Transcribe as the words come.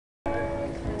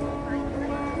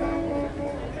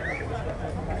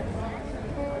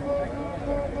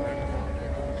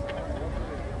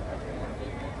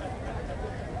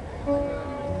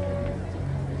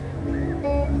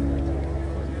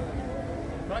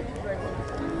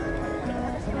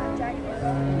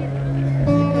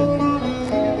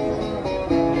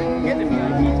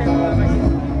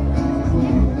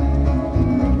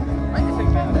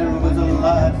There was a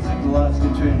lad from Glasgow,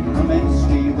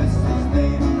 Ramensky was his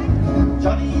name.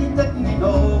 Johnny didn't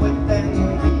know it then,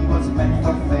 he was meant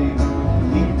for fame.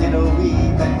 He did a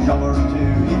wee bit job or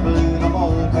two, he blew them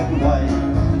all good wide.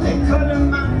 They cut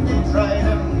him and they tried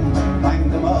him,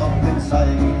 banged him up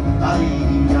inside. Ali,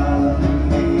 Ali,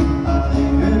 Ali,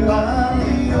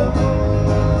 Ali, oh.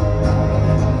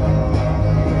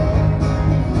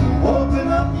 Open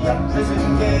up your prison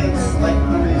gates, let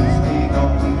Ramensky go.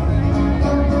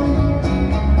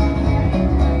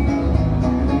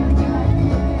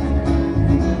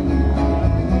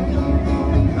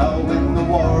 Now when the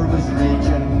war was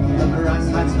raging, the brass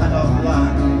hands had a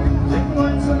plan. They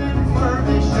wanted some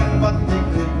information, but they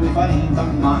couldn't find a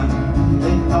man.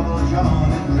 They doubled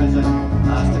John in prison,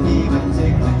 asked if he would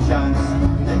take the chance.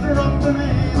 They dropped him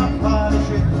in a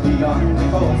parachute beyond the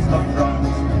coast of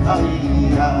France. Ali,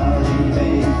 Ali,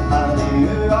 hey, Ali,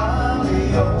 Ali,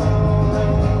 oh.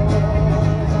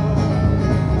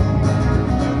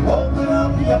 Open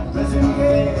up your prison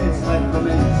gates, let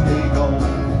Ramensky go.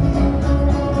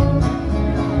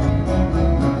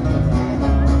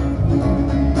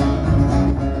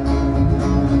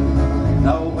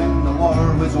 Now when the war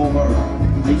was over,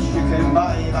 they shook him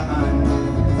by the hand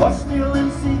for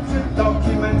stealing secret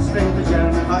documents from the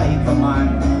German High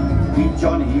Command. Wee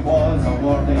Johnny was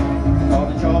awarded for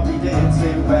the job he did so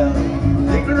well.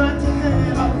 They granted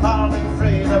him a pardon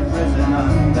free the prison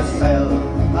and the cell.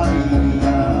 Ali,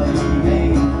 Ali,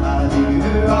 hey, Ali,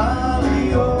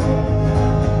 Ali, oh.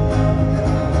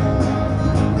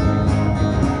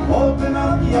 Open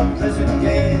up your prison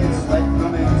gates, let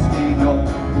Ramensky go.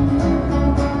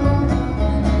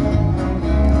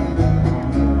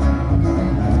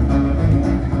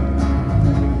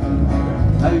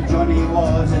 Now Johnny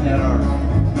was in error,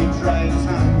 he tried his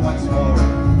hand once more.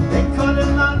 They cut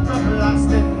him after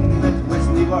blasting, it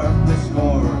wasn't worth the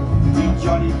score. He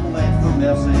Johnny fled for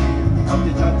mercy, but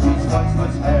the judge's voice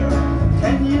was heard.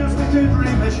 10 years to good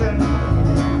remission,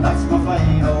 that's my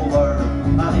final word.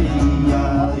 Ali,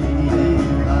 Ali,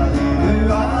 Ali,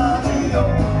 Ali,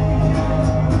 oh.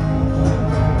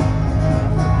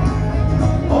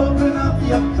 Open up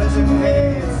your prison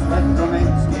gates, let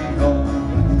Ramensky go.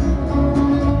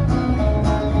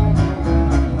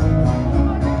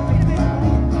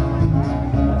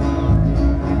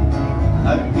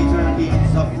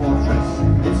 It's a fortress,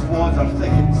 its walls are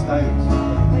thick and stout.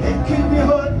 It could be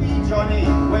hard, wee Johnny,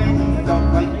 when he felt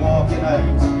like walking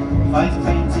out. 5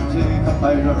 times he took a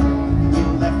powder,